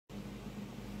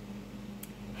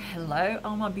Hello,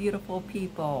 all my beautiful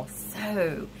people.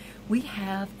 So, we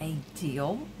have a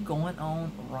deal going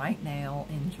on right now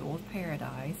in Jeweled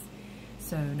Paradise.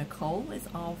 So, Nicole is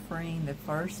offering the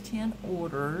first 10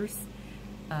 orders,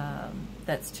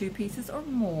 that's 2 pieces or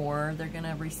more, they're going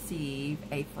to receive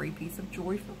a free piece of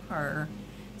jewelry from her.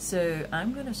 So,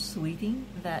 I'm going to sweeten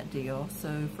that deal.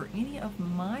 So, for any of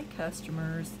my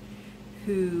customers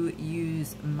who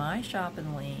use my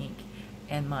shopping link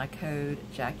and my code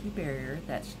Jackie Berrier,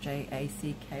 that's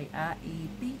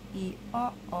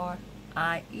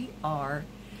JACKIEBERRIER,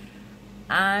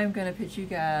 I'm going to put you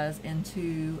guys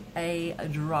into a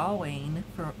drawing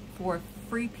for a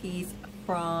free piece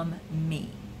from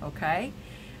me, okay?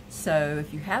 So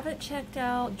if you haven't checked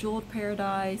out Jeweled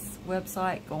Paradise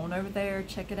website, go on over there,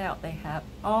 check it out. They have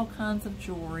all kinds of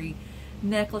jewelry,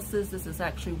 necklaces. This is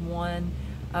actually one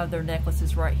of their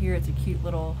necklaces right here. It's a cute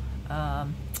little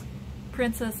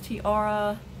princess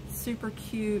tiara, super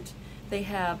cute. They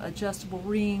have adjustable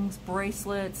rings,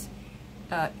 bracelets,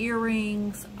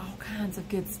 earrings, all kinds of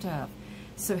good stuff.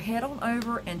 So head on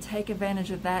over and take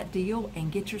advantage of that deal and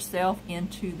get yourself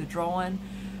into the drawing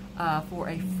for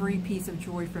a free piece of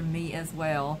jewelry from me as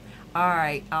well. All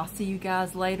right, I'll see you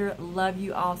guys later. Love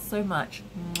you all so much.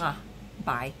 Mwah.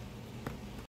 Bye.